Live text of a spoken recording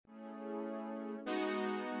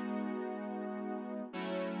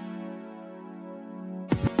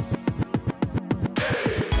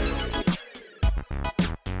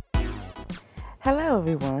Hello,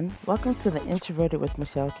 everyone. Welcome to the Introverted with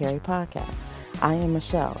Michelle Carey podcast. I am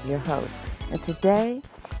Michelle, your host, and today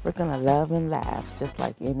we're going to love and laugh just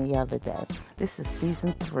like any other day. This is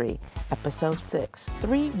season 3, episode 6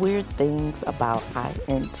 Three Weird Things About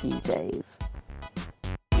INTJs.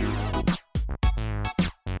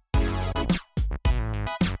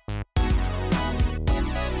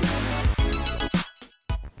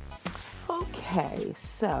 Okay,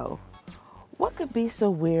 so what could be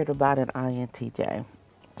so weird about an INTJ?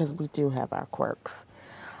 Because we do have our quirks.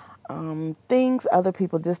 Things other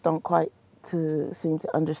people just don't quite seem to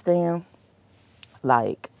understand.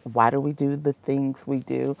 Like, why do we do the things we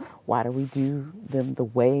do? Why do we do them the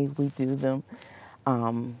way we do them?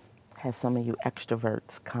 Has some of you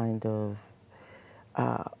extroverts kind of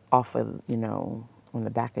off of, on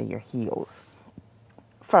the back of your heels.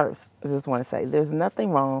 First, I just want to say there's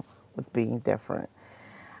nothing wrong with being different.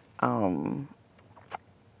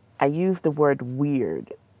 I use the word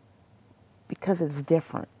weird because it's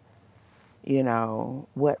different.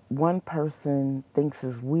 What one person thinks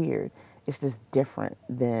is weird is just different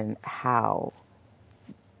than how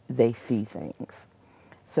they see things.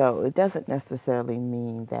 So it doesn't necessarily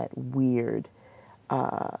mean that weird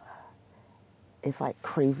is like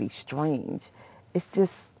crazy strange. It's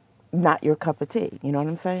just not your cup of tea. You know what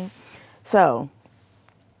I'm saying? So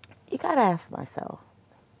you got to ask myself,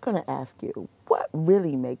 I'm going to ask you, what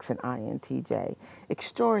really makes an INTJ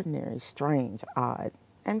extraordinary, strange, odd,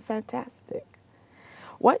 and fantastic?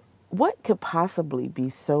 What could possibly be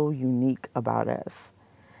so unique about us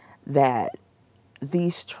that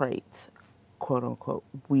these traits, quote unquote,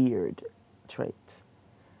 weird traits,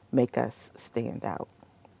 make us stand out?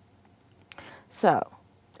 So,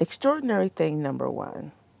 extraordinary thing number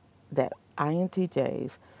one, that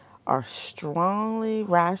INTJs are strongly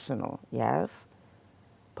rational, yes,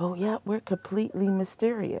 but yet we're completely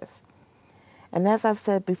mysterious. And as I've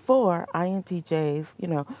said before,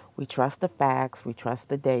 INTJs, we trust the facts, we trust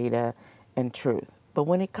the data and truth. But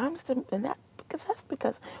when it comes to, and that,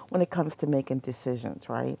 because when it comes to making decisions,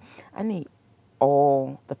 right, I need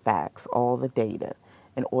all the facts, all the data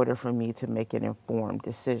in order for me to make an informed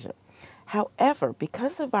decision. However,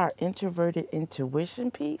 because of our introverted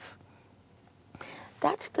intuition piece,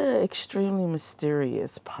 that's the extremely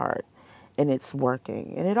mysterious part in its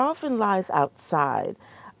working. And it often lies outside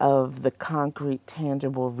of the concrete,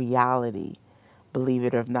 tangible reality, believe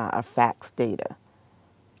it or not, of facts data,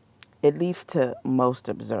 at least to most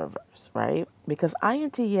observers, right? Because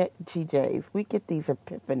INTJs, we get these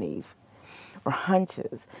epiphanies or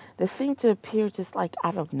hunches that seem to appear just like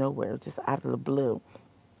out of nowhere, just out of the blue.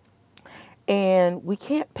 And we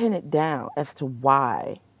can't pin it down as to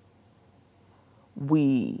why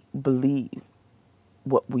we believe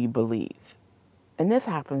what we believe. And this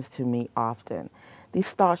happens to me often. These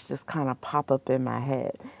thoughts just kind of pop up in my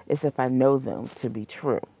head as if I know them to be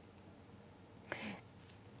true.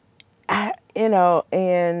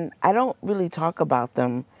 And I don't really talk about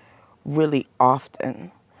them really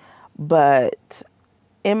often, but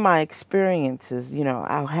in my experiences,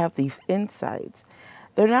 I'll have these insights.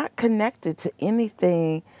 They're not connected to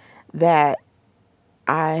anything that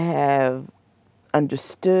I have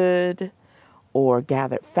understood or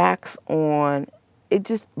gathered facts on. It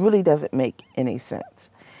just really doesn't make any sense.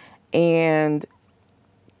 And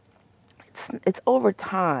it's over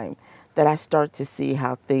time that I start to see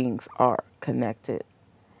how things are connected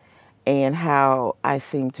and how I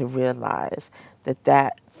seem to realize that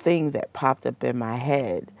that thing that popped up in my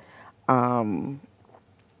head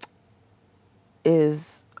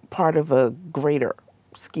is part of a greater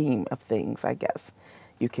scheme of things, I guess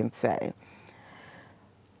you can say.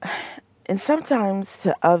 And sometimes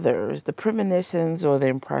to others, the premonitions or the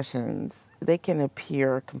impressions, they can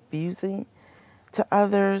appear confusing to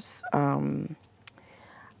others.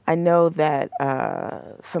 I know that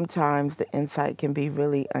sometimes the insight can be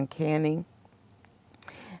really uncanny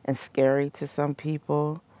and scary to some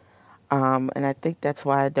people. And I think that's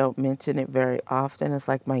why I don't mention it very often. It's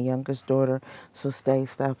like my youngest daughter, she'll say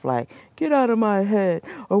stuff like, "Get out of my head,"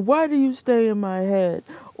 or "Why do you stay in my head?"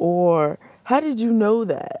 or "How did you know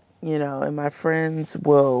that?" And my friends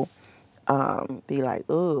will be like,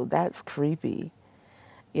 "Ooh, that's creepy."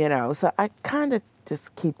 So I kind of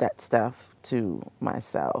just keep that stuff to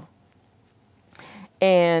myself.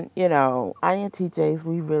 And, INTJs,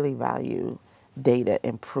 we really value data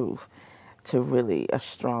and proof to really a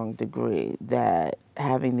strong degree, that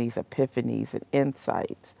having these epiphanies and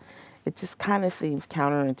insights, it just kind of seems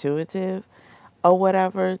counterintuitive or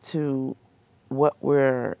whatever to what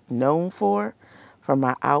we're known for from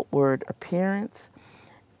our outward appearance.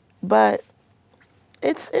 But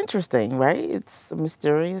it's interesting, right? It's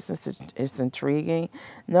mysterious. It's intriguing.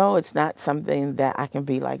 No, it's not something that I can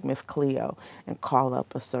be like Miss Cleo and call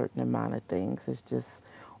up a certain amount of things. It's just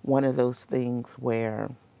one of those things where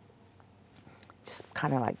it just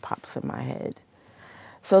kind of like pops in my head.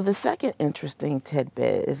 So the second interesting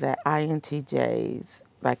tidbit is that INTJs,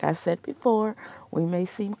 like I said before, we may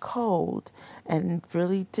seem cold and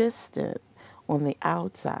really distant on the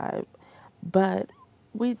outside, but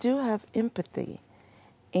we do have empathy.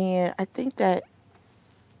 And I think that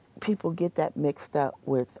people get that mixed up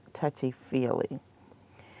with touchy feely.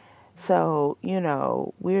 So,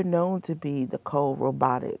 we're known to be the cold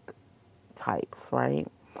robotic types, right?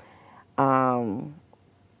 Um,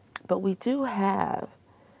 but we do have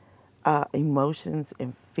emotions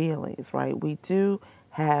and feelings, right? We do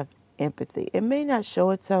have empathy. It may not show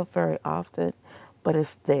itself very often, but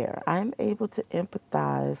it's there. I'm able to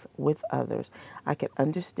empathize with others. I can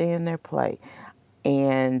understand their plight.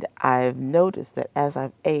 And I've noticed that as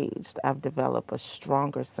I've aged, I've developed a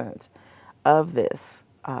stronger sense of this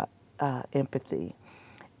empathy,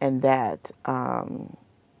 and that I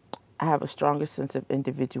have a stronger sense of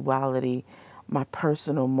individuality, my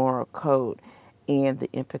personal moral code, and the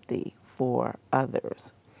empathy for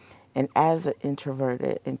others. And as an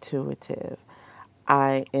introverted intuitive,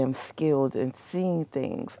 I am skilled in seeing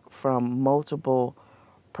things from multiple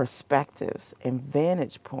perspectives and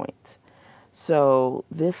vantage points. So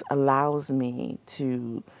this allows me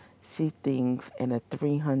to see things in a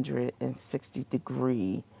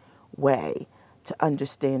 360-degree way to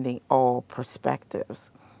understanding all perspectives.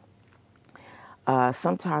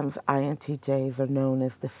 Sometimes INTJs are known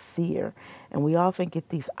as the seer, and we often get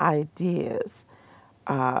these ideas.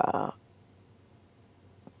 Uh,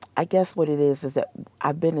 I guess what it is that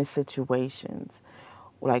I've been in situations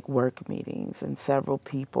like work meetings, and several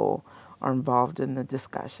people are involved in the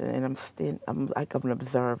discussion, and I'm like an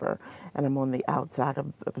observer, and I'm on the outside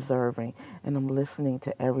of observing, and I'm listening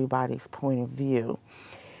to everybody's point of view.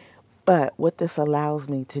 But what this allows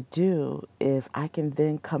me to do is I can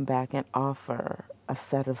then come back and offer a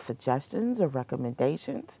set of suggestions or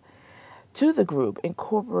recommendations to the group,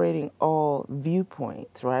 incorporating all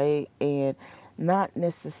viewpoints, right? And not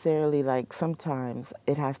necessarily like sometimes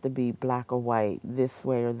it has to be black or white, this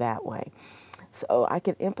way or that way. So I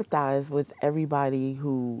can empathize with everybody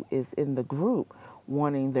who is in the group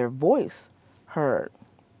wanting their voice heard.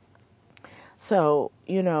 So,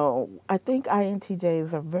 I think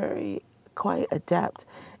INTJs are very quite adept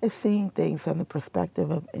at seeing things from the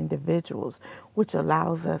perspective of individuals, which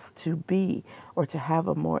allows us to be or to have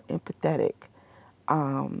a more empathetic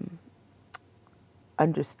um,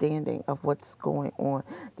 understanding of what's going on,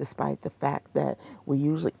 despite the fact that we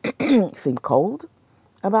usually seem cold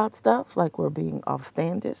about stuff, like we're being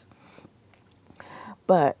offstandish.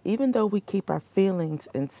 But even though we keep our feelings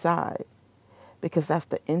inside, because that's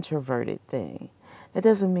the introverted thing, that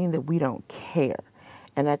doesn't mean that we don't care.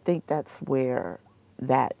 And I think that's where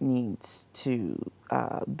that needs to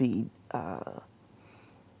be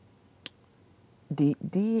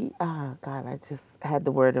God, I just had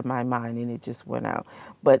the word in my mind and it just went out.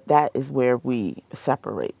 But that is where we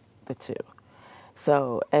separate the two.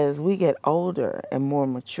 So as we get older and more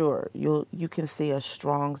mature, you can see a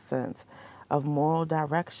strong sense of moral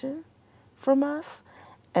direction from us,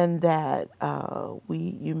 and that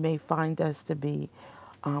we you may find us to be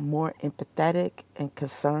more empathetic and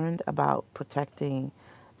concerned about protecting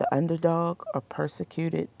the underdog or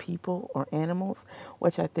persecuted people or animals,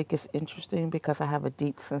 which I think is interesting because I have a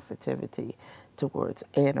deep sensitivity towards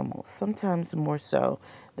animals, sometimes more so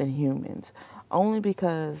than humans, only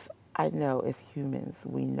because I know as humans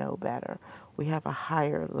we know better. We have a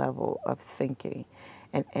higher level of thinking,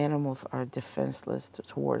 and animals are defenseless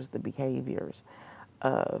towards the behaviors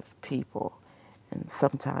of people. And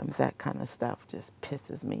sometimes that kind of stuff just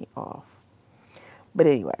pisses me off. But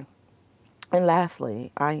anyway, and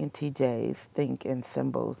lastly, INTJs think in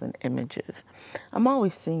symbols and images. I'm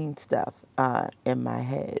always seeing stuff in my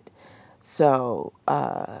head. So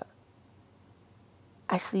I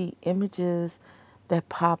see images that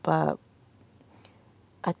pop up.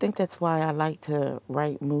 I think that's why I like to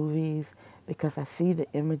write movies, because I see the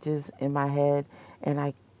images in my head and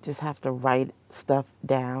I just have to write stuff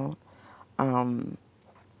down. Um,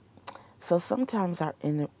 So sometimes our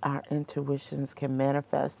intuitions can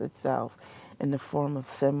manifest itself in the form of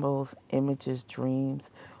symbols, images, dreams,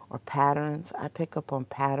 or patterns. I pick up on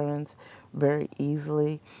patterns very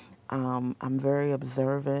easily. I'm very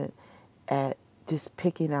observant at just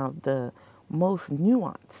picking out the most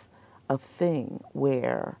nuance of thing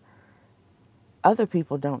where other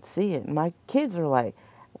people don't see it. My kids are like,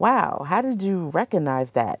 wow, how did you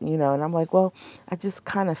recognize that? And I'm like, well, I just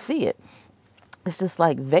kind of see it. It's just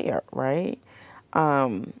like there, right?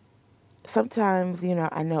 Um, Sometimes,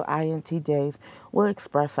 I know INTJs will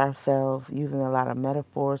express ourselves using a lot of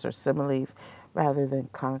metaphors or similes rather than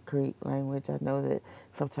concrete language. I know that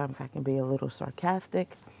sometimes I can be a little sarcastic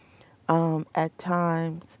at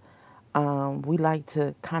times. We like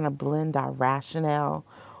to kind of blend our rationale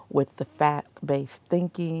with the fact based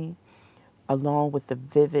thinking, along with the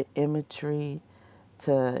vivid imagery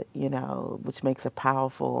which makes a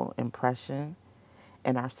powerful impression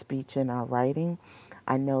in our speech and our writing.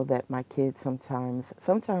 I know that my kids sometimes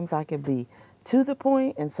I can be to the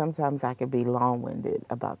point and sometimes I can be long-winded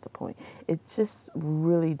about the point. It just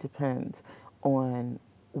really depends on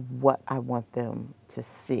what I want them to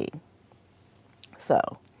see.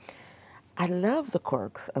 So, I love the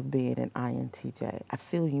quirks of being an INTJ. I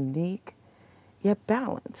feel unique yet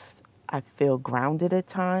balanced. I feel grounded at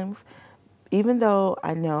times, even though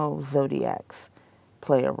I know zodiacs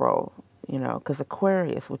play a role, because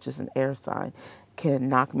Aquarius, which is an air sign, can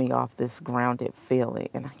knock me off this grounded feeling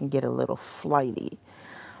and I can get a little flighty.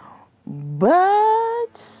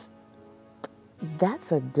 But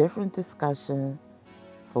that's a different discussion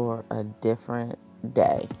for a different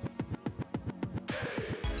day.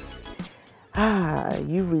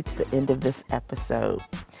 You reached the end of this episode.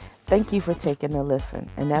 Thank you for taking a listen.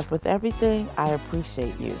 And as with everything, I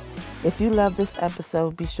appreciate you. If you love this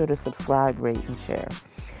episode, be sure to subscribe, rate, and share.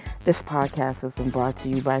 This podcast has been brought to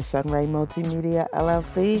you by Sunray Multimedia,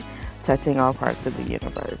 LLC, touching all parts of the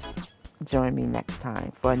universe. Join me next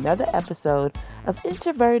time for another episode of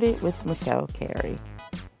Introverted with Michelle Carey.